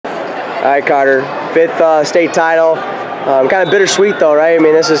All right, Carter, 5th state title. Kind of bittersweet though, right? I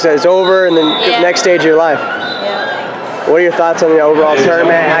mean, it's over, and then the next stage of your life. Yeah. What are your thoughts on the overall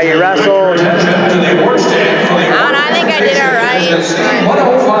tournament? How you wrestled? I don't know. I think I did all right.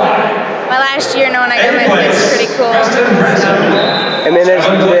 My last year, knowing I got my fits, pretty cool. And then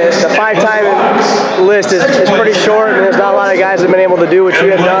the 5-time list is pretty short, and there's not a lot of guys that have been able to do what you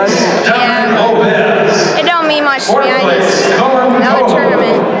have done. Yeah. It don't mean much to me. Another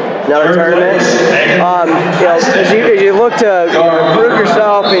tournament. Another tournament. You know, as you look to improve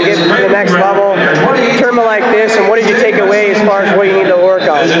yourself and get to the next level, a tournament like this, and what did you take away as far as what you need to work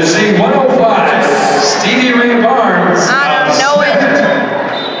on? Knowing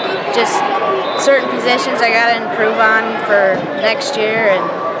just certain positions I got to improve on for next year. And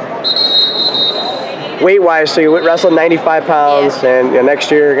weight-wise, so you wrestled 95 pounds, and next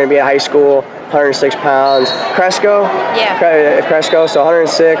year you're going to be at high school, 106 pounds. Cresco? Yeah. Cresco, so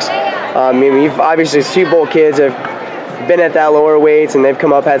 106. I mean, you've obviously, both kids have been at that lower weights, and they've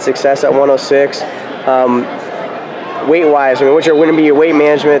come up, had success at 106. Weight-wise, I mean, what's going to be your weight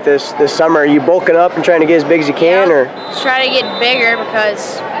management this summer? Are you bulking up and trying to get as big as you can, or? Try to get bigger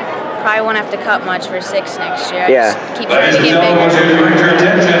because probably won't have to cut much for 6 next year. I just keep trying to get bigger.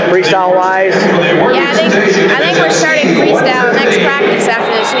 Freestyle-wise? Yeah, I think we're starting freestyle next practice after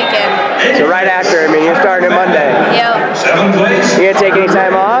this weekend. So right after, I mean, you're starting on Monday. Yep. You gonna take any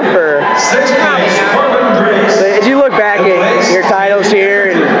time off, or? Probably not. So as you look back at your titles here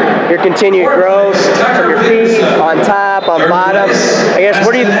and your continued growth from your feet, on top, on bottom, I guess,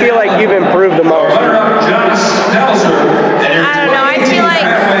 where do you feel like you've improved the most? I don't know. I feel like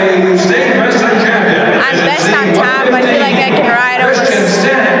I'm best on top. I feel like I can ride almost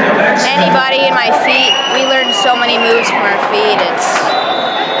anybody in my feet. We learned so many moves from our feet. It's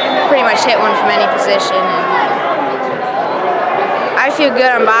pretty much hit one from any position. And I feel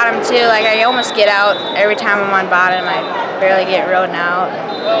good on bottom too. Like I almost get out every time I'm on bottom. I barely get rode out.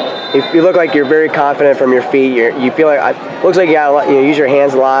 You look like you're very confident from your feet. You feel like looks like you got a lot. You use your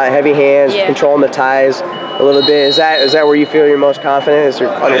hands a lot, heavy hands, controlling the ties a little bit. Is that where you feel you're most confident? Is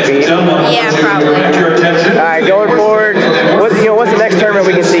on your feet? Yeah, probably. All right, going forward, what's the next tournament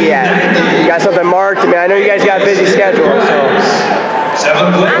we can see you at? You got something marked? I mean, I know you guys got a busy schedule, so.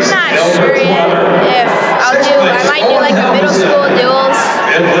 I'm not sure yet if I might do like a middle school duels.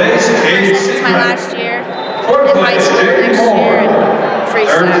 This is my last year. Then high school next year and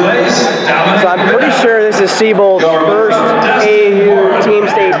freestyle. So I'm pretty sure this is Siebel's first AAU Team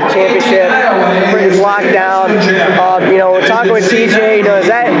State Championship. It's locked down. We're talking with TJ. Is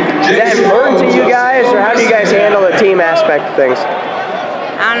that important to you guys, or how do you guys handle the team aspect of things?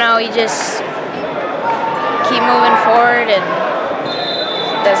 I don't know. You just keep moving forward and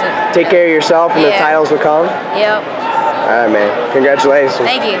take care of yourself, and the titles will come. Yep. All right, man. Congratulations.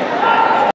 Thank you.